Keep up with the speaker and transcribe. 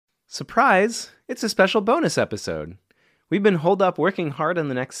Surprise! It's a special bonus episode. We've been holed up working hard on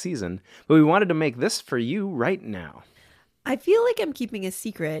the next season, but we wanted to make this for you right now. I feel like I'm keeping a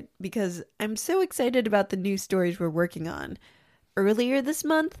secret because I'm so excited about the new stories we're working on. Earlier this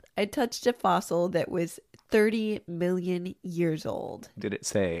month, I touched a fossil that was 30 million years old. Did it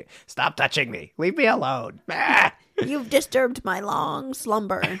say, "Stop touching me, leave me alone"? Ah! You've disturbed my long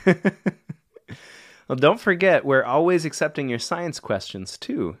slumber. Well, don't forget, we're always accepting your science questions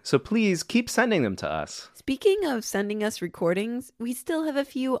too, so please keep sending them to us. Speaking of sending us recordings, we still have a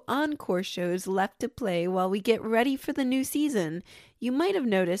few encore shows left to play while we get ready for the new season. You might have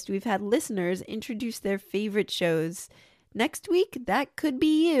noticed we've had listeners introduce their favorite shows. Next week, that could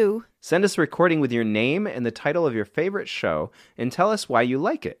be you. Send us a recording with your name and the title of your favorite show, and tell us why you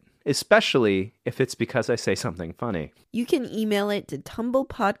like it, especially if it's because I say something funny. You can email it to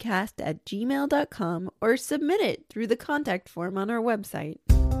tumblepodcast@gmail.com or submit it through the contact form on our website.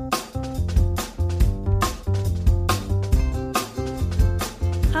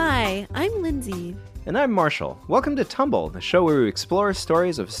 Hi, I'm Lindsay. And I'm Marshall. Welcome to Tumble, the show where we explore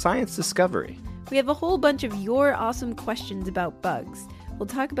stories of science discovery. We have a whole bunch of your awesome questions about bugs. We'll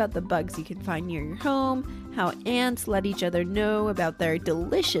talk about the bugs you can find near your home, how ants let each other know about their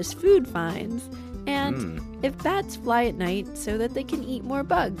delicious food finds, and if bats fly at night so that they can eat more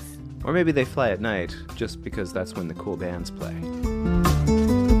bugs. Or maybe they fly at night, just because that's when the cool bands play.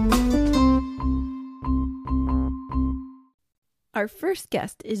 Our first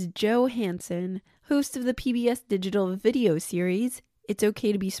guest is Joe Hansen, host of the PBS digital video series, It's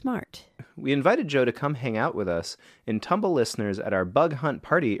Okay to Be Smart. We invited Joe to come hang out with us and Tumble listeners at our bug hunt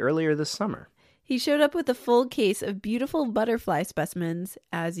party earlier this summer. He showed up with a full case of beautiful butterfly specimens,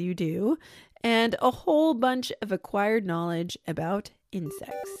 as you do, and a whole bunch of acquired knowledge about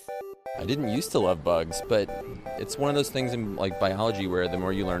insects. I didn't used to love bugs, but it's one of those things in like biology where the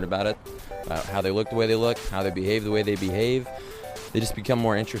more you learn about it, how they look the way they look, how they behave the way they behave, they just become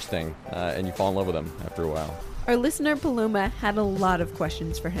more interesting, and you fall in love with them after a while. Our listener Paloma had a lot of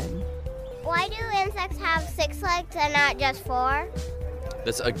questions for him. Why do insects have 6 legs and not just 4?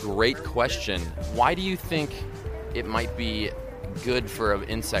 That's a great question. Why do you think it might be good for an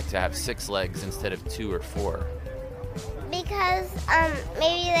insect to have 6 legs instead of 2 or 4? Because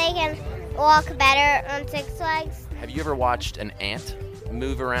maybe they can walk better on 6 legs. Have you ever watched an ant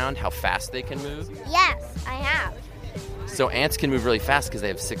move around, how fast they can move? Yes, I have. So ants can move really fast because they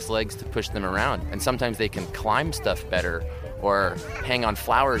have 6 legs to push them around. And sometimes they can climb stuff better or hang on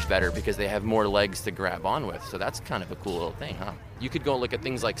flowers better because they have more legs to grab on with. So that's kind of a cool little thing, huh? You could go look at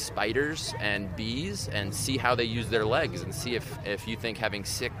things like spiders and bees and see how they use their legs and see if you think having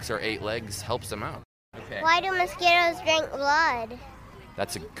 6 or 8 legs helps them out. Okay. Why do mosquitoes drink blood?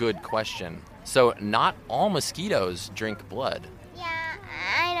 That's a good question. So not all mosquitoes drink blood. Yeah,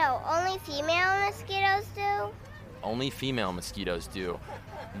 I know. Only female mosquitoes do? Only female mosquitoes do.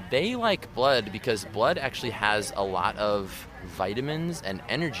 They like blood because blood actually has a lot of vitamins and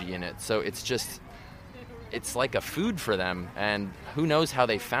energy in it. So it's like a food for them. And who knows how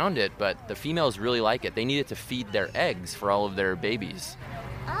they found it, but the females really like it. They need it to feed their eggs for all of their babies.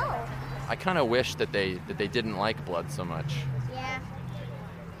 Oh. I kind of wish that they didn't like blood so much. Yeah.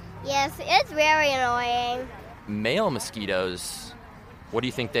 Yes, it's very annoying. Male mosquitoes, what do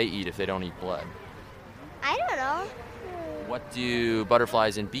you think they eat if they don't eat blood? I don't know. What do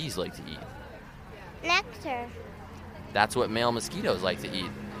butterflies and bees like to eat? Nectar. That's what male mosquitoes like to eat.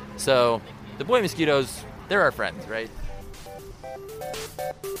 So the boy mosquitoes, they're our friends, right?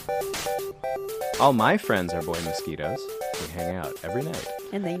 All my friends are boy mosquitoes. We hang out every night.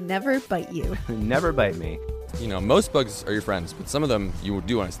 And they never bite you. Never bite me. You know, most bugs are your friends, but some of them you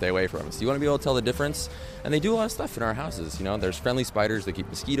do want to stay away from. So you want to be able to tell the difference. And they do a lot of stuff in our houses. You know, there's friendly spiders that keep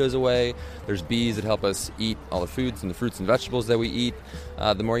mosquitoes away. There's bees that help us eat all the foods and the fruits and vegetables that we eat.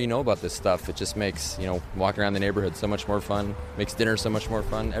 The more you know about this stuff, it just makes, walking around the neighborhood so much more fun, makes dinner so much more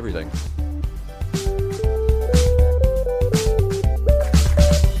fun, everything.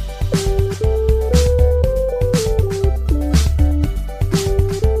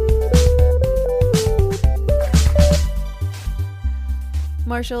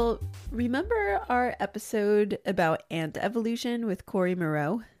 Marshall, remember our episode about ant evolution with Corey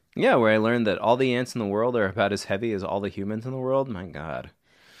Moreau? Yeah, where I learned that all the ants in the world are about as heavy as all the humans in the world. My God.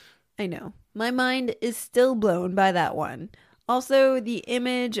 I know. My mind is still blown by that one. Also, the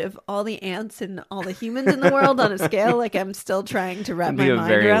image of all the ants and all the humans in the world on a scale, like I'm still trying to wrap my mind around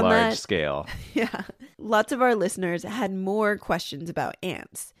that. It'd be a very large scale. Yeah. Lots of our listeners had more questions about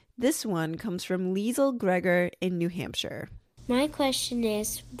ants. This one comes from Liesl Greger in New Hampshire. My question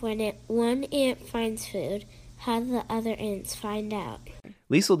is, when one ant finds food, how do the other ants find out?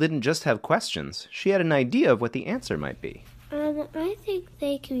 Liesl didn't just have questions. She had an idea of what the answer might be. I think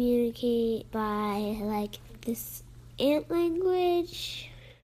they communicate by, this ant language.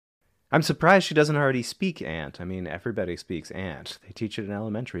 I'm surprised she doesn't already speak ant. I mean, everybody speaks ant. They teach it in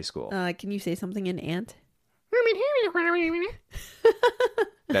elementary school. Can you say something in ant?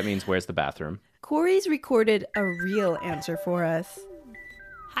 That means, where's the bathroom? Corey's recorded a real answer for us.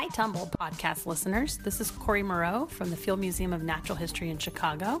 Hi, Tumble podcast listeners. This is Corey Moreau from the Field Museum of Natural History in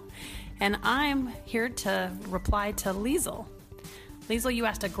Chicago, and I'm here to reply to Liesl. Liesl, you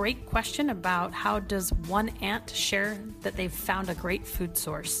asked a great question about how does one ant share that they've found a great food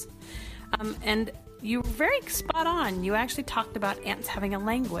source. And you were very spot on. You actually talked about ants having a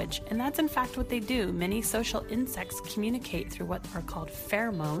language, and that's in fact what they do. Many social insects communicate through what are called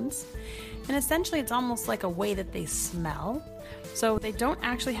pheromones, and essentially it's almost like a way that they smell. So they don't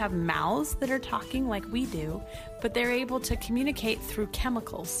actually have mouths that are talking like we do, but they're able to communicate through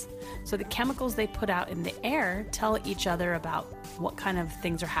chemicals. So the chemicals they put out in the air tell each other about what kind of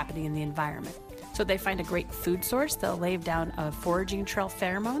things are happening in the environment. So they find a great food source, they'll lay down a foraging trail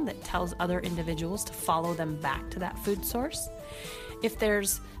pheromone that tells other individuals to follow them back to that food source. If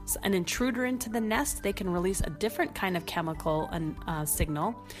there's an intruder into the nest, they can release a different kind of chemical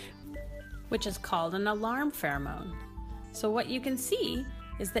signal, which is called an alarm pheromone. So what you can see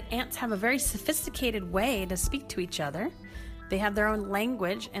is that ants have a very sophisticated way to speak to each other. They have their own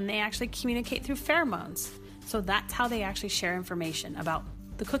language, and they actually communicate through pheromones. So that's how they actually share information about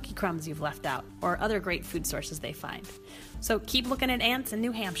the cookie crumbs you've left out or other great food sources they find. So keep looking at ants in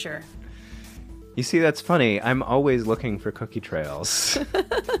New Hampshire. You see, that's funny. I'm always looking for cookie trails.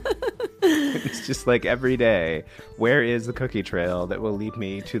 It's just like every day, where is the cookie trail that will lead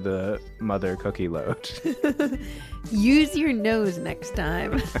me to the mother cookie load? Use your nose next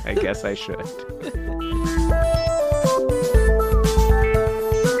time. I guess I should.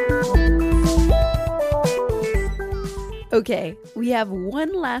 Okay, we have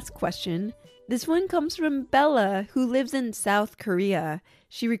one last question. This one comes from Bella, who lives in South Korea.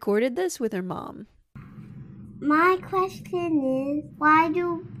 She recorded this with her mom. My question is, why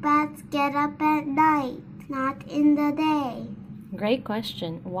do bats get up at night, not in the day? Great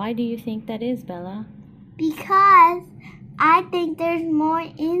question. Why do you think that is, Bella? Because I think there's more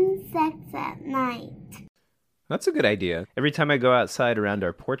insects at night. That's a good idea. Every time I go outside around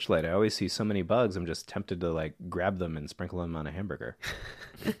our porch light, I always see so many bugs, I'm just tempted to grab them and sprinkle them on a hamburger.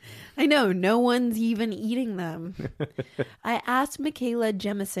 I know, no one's even eating them. I asked Michaela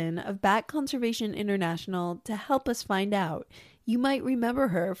Jemison of Bat Conservation International to help us find out. You might remember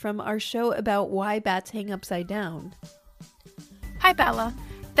her from our show about why bats hang upside down. Hi, Bella.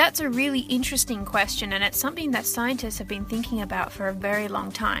 That's a really interesting question, and it's something that scientists have been thinking about for a very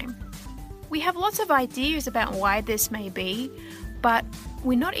long time. We have lots of ideas about why this may be, but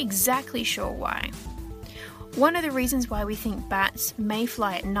we're not exactly sure why. One of the reasons why we think bats may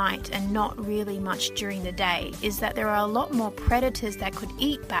fly at night and not really much during the day is that there are a lot more predators that could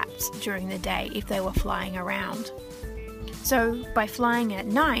eat bats during the day if they were flying around. So by flying at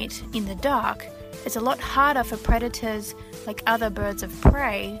night in the dark, it's a lot harder for predators like other birds of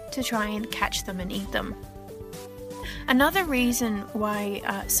prey to try and catch them and eat them. Another reason why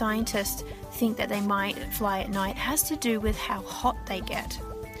scientists think that they might fly at night has to do with how hot they get.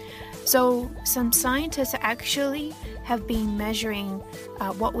 So some scientists actually have been measuring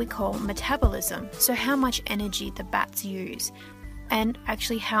what we call metabolism, so how much energy the bats use, and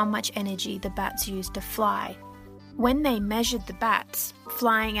actually how much energy the bats use to fly. When they measured the bats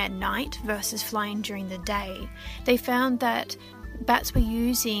flying at night versus flying during the day, they found that bats were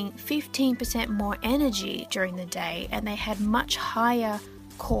using 15% more energy during the day, and they had much higher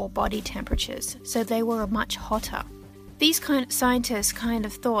core body temperatures, so they were much hotter. These kind of scientists kind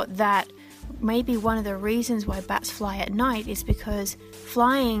of thought that maybe one of the reasons why bats fly at night is because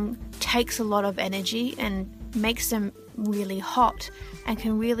flying takes a lot of energy and makes them really hot and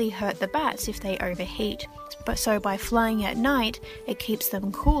can really hurt the bats if they overheat. But so by flying at night, it keeps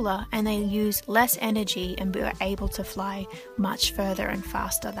them cooler and they use less energy and are able to fly much further and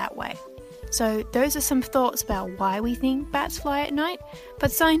faster that way. So those are some thoughts about why we think bats fly at night,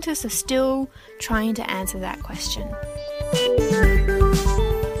 but scientists are still trying to answer that question.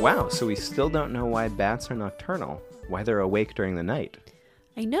 Wow, so we still don't know why bats are nocturnal, why they're awake during the night.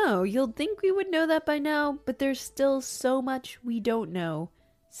 I know, you'll think we would know that by now, but there's still so much we don't know.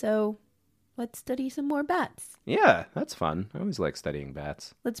 So let's study some more bats. Yeah, that's fun. I always like studying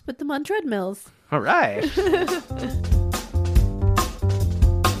bats. Let's put them on treadmills. All right.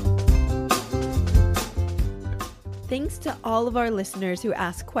 Thanks to all of our listeners who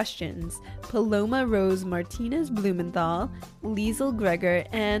asked questions: Paloma Rose Martinez Blumenthal, Liesl Greger,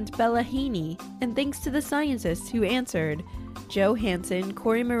 and Bella Haney. And thanks to the scientists who answered: Joe Hansen,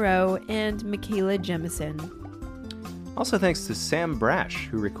 Corey Moreau, and Michaela Jemison. Also thanks to Sam Brash,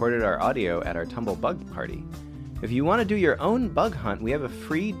 who recorded our audio at our Tumble Bug Party. If you want to do your own bug hunt, we have a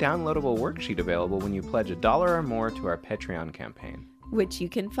free downloadable worksheet available when you pledge $1 or more to our Patreon campaign, which you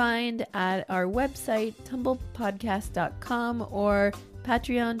can find at our website, tumblepodcast.com or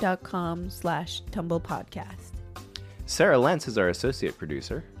patreon.com/tumblepodcast. Sarah Lentz is our associate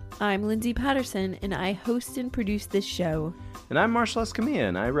producer. I'm Lindsay Patterson, and I host and produce this show. And I'm Marshall Escamilla,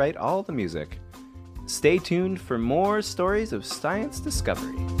 and I write all the music. Stay tuned for more stories of science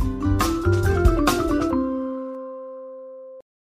discovery.